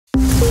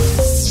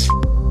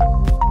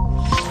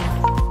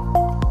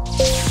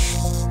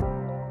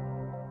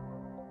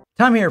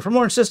Tom here from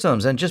Lawrence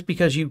Systems, and just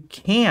because you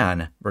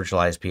can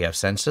virtualize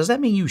pfSense, does that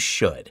mean you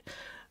should?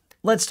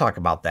 Let's talk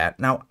about that.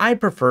 Now, I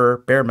prefer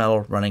bare metal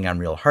running on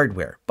real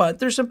hardware, but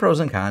there's some pros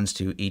and cons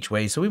to each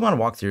way, so we want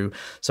to walk through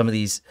some of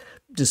these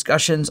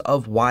discussions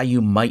of why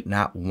you might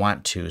not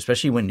want to,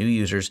 especially when new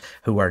users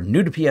who are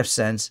new to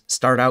pfSense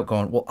start out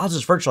going, well, I'll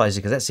just virtualize it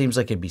because that seems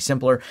like it'd be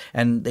simpler,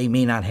 and they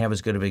may not have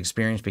as good of an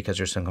experience because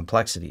there's some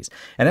complexities.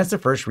 And that's the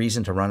first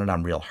reason to run it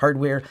on real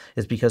hardware,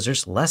 is because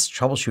there's less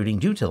troubleshooting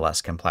due to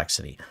less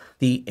complexity.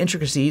 The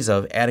intricacies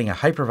of adding a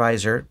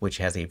hypervisor, which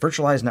has a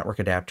virtualized network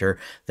adapter,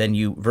 then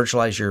you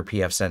virtualize your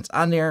pfSense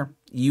on there,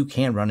 you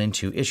can run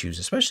into issues,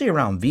 especially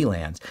around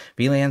VLANs.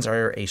 VLANs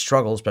are a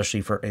struggle,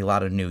 especially for a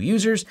lot of new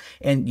users,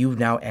 and you've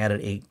now added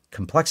a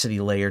complexity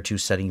layer to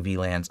setting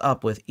VLANs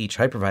up, with each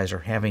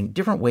hypervisor having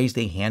different ways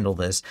they handle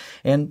this.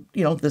 And,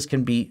 this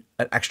can be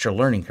an extra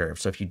learning curve.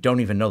 So if you don't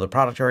even know the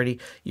product already,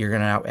 you're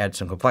going to now add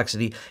some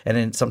complexity. And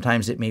then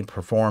sometimes it may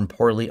perform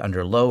poorly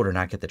under load or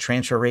not get the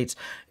transfer rates.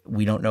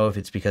 We don't know if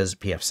it's because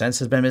pfSense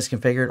has been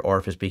misconfigured, or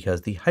if it's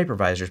because the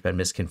hypervisor has been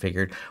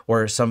misconfigured,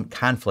 or some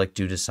conflict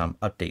due to some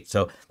update.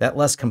 So that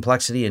less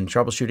complexity in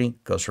troubleshooting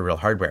goes for real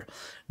hardware.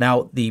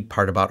 Now, the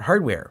part about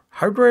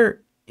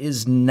hardware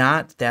is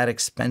not that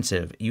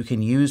expensive. You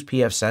can use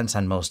pfSense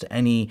on most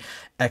any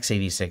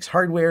X86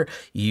 hardware.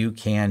 You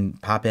can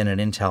pop in an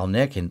Intel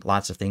NIC, and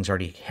lots of things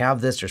already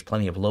have this. There's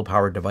plenty of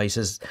low-powered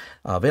devices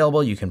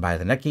available. You can buy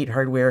the Netgate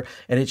hardware,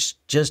 and it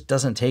just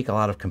doesn't take a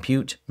lot of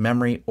compute,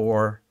 memory,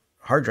 or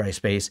hard drive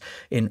space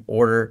in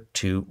order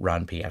to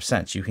run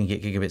pfSense. You can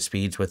get gigabit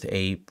speeds with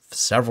a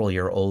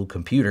several-year-old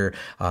computer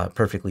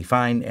perfectly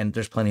fine, and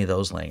there's plenty of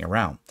those laying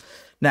around.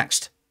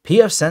 Next,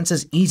 pfSense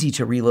is easy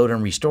to reload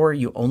and restore.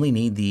 You only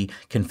need the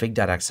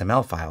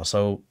config.xml file.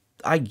 So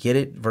I get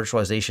it.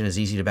 Virtualization is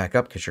easy to back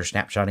up because you're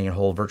snapshotting a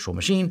whole virtual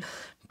machine,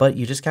 but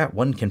you just got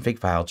one config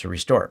file to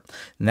restore.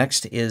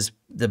 Next is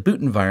the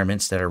boot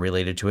environments that are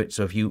related to it.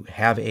 So if you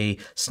have a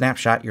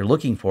snapshot you're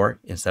looking for,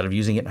 instead of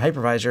using it in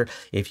Hypervisor,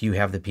 if you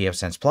have the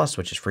pfSense Plus,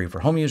 which is free for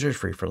home users,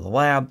 free for the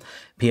lab,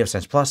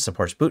 pfSense Plus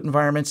supports boot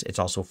environments. It's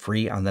also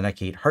free on the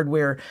Netgate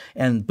hardware,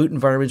 and boot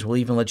environments will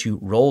even let you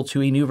roll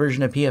to a new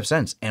version of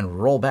pfSense and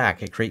roll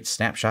back. It creates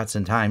snapshots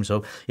in time.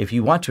 So if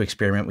you want to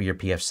experiment with your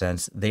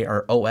pfSense, they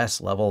are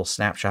OS level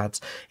snapshots,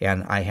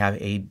 and I have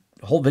a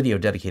whole video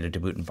dedicated to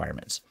boot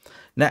environments.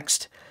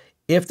 Next,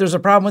 if there's a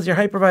problem with your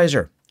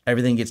hypervisor,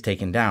 everything gets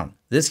taken down.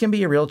 This can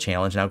be a real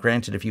challenge. Now,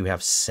 granted, if you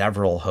have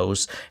several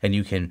hosts and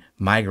you can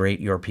migrate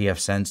your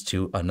pfSense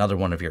to another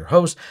one of your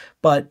hosts,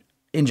 but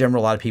in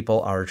general, a lot of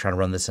people are trying to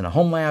run this in a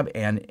home lab,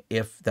 and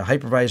if the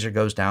hypervisor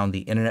goes down, the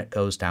internet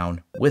goes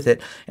down with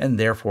it, and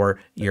therefore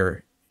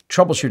your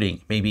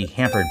troubleshooting may be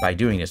hampered by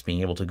doing this,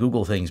 being able to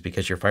Google things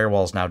because your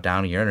firewall is now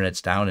down and your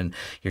internet's down, and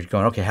you're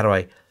going, okay, how do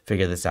I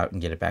figure this out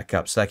and get it back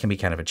up? So that can be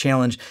kind of a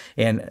challenge.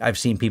 And I've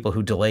seen people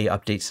who delay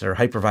updates to their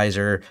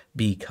hypervisor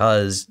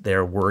because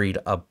they're worried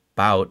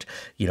about,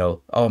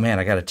 oh man,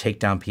 I got to take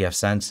down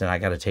pfSense and I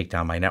got to take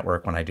down my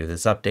network when I do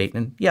this update.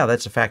 And yeah,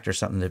 that's a factor,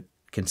 something to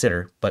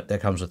consider, but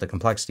that comes with the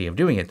complexity of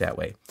doing it that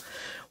way.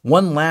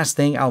 One last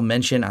thing I'll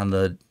mention on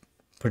the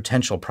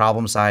potential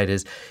problem side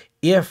is,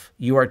 if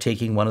you are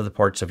taking one of the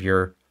ports of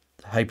your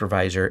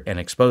hypervisor and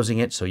exposing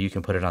it so you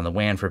can put it on the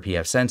WAN for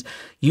pfSense,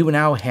 you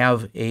now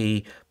have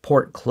a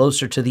port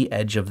closer to the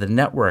edge of the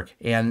network.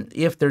 And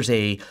if there's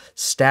a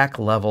stack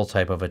level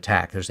type of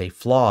attack, there's a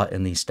flaw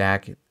in the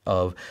stack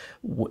of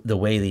the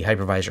way the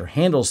hypervisor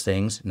handles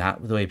things,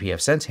 not the way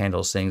pfSense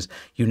handles things,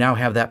 you now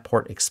have that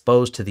port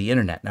exposed to the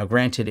internet. Now,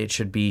 granted, it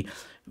should be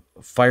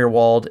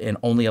firewalled and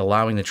only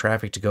allowing the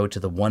traffic to go to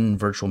the one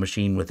virtual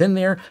machine within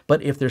there.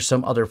 But if there's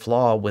some other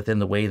flaw within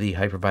the way the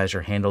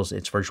hypervisor handles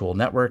its virtual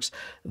networks,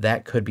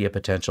 that could be a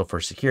potential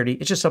for security.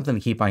 It's just something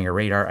to keep on your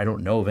radar. I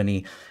don't know of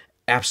any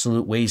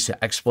absolute ways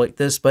to exploit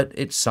this, but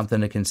it's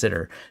something to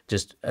consider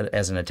just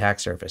as an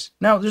attack surface.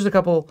 Now, there's a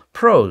couple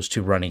pros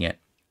to running it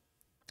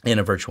in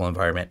a virtual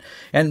environment.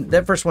 And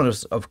that first one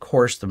is, of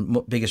course, the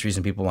biggest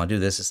reason people want to do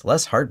this is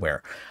less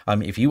hardware.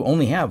 If you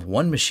only have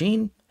one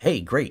machine, hey,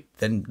 great.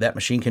 Then that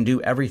machine can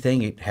do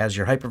everything. It has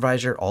your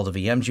hypervisor, all the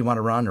VMs you want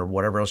to run, or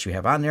whatever else you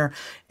have on there.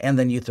 And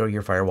then you throw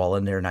your firewall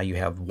in there. Now you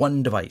have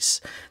one device.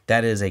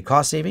 That is a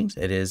cost savings.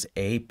 It is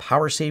a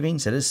power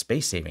savings. It is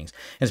space savings.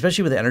 And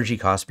especially with the energy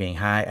costs being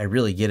high, I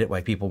really get it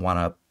why people want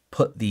to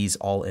put these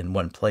all in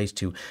one place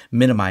to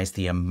minimize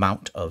the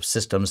amount of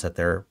systems that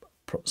they're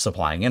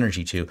supplying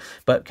energy to.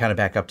 But kind of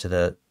back up to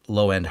the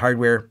low-end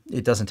hardware,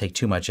 it doesn't take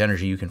too much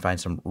energy. You can find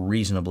some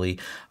reasonably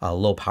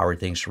low-powered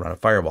things to run a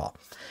firewall.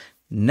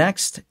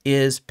 Next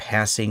is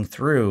passing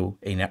through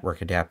a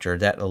network adapter.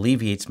 That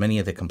alleviates many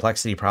of the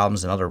complexity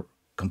problems and other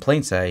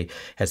complaints I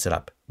had set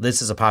up.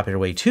 This is a popular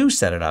way to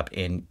set it up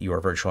in your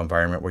virtual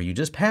environment, where you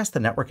just pass the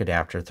network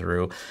adapter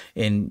through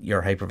in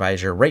your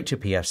hypervisor right to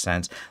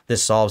pfSense.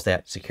 This solves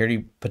that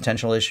security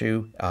potential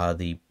issue,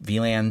 the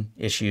VLAN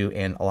issue,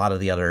 and a lot of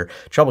the other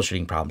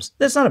troubleshooting problems.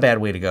 That's not a bad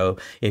way to go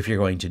if you're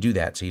going to do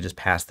that. So you just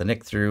pass the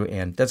NIC through,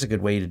 and that's a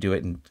good way to do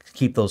it and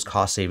keep those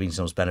cost savings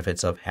and those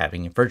benefits of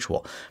having it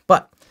virtual.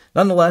 But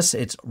Nonetheless,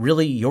 it's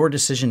really your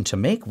decision to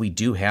make. We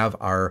do have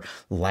our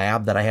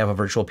lab that I have a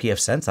virtual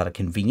pfSense out of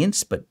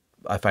convenience, but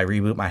if I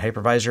reboot my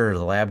hypervisor or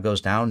the lab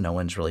goes down, no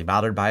one's really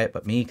bothered by it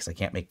but me, because I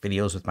can't make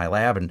videos with my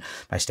lab and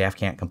my staff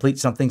can't complete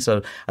something.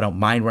 So I don't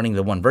mind running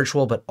the one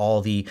virtual, but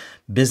all the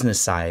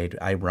business side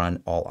I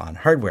run all on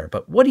hardware.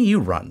 But what do you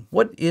run?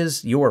 What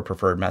is your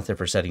preferred method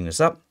for setting this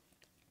up?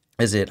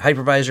 Is it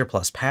hypervisor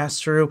plus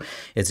pass-through?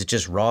 Is it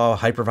just raw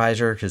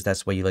hypervisor because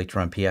that's the way you like to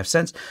run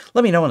pfSense?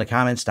 Let me know in the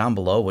comments down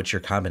below what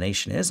your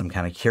combination is. I'm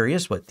kind of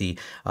curious what the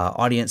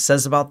audience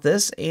says about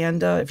this.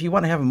 And if you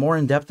want to have more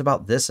in-depth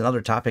about this and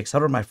other topics, head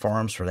over to my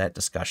forums for that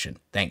discussion.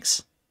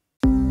 Thanks.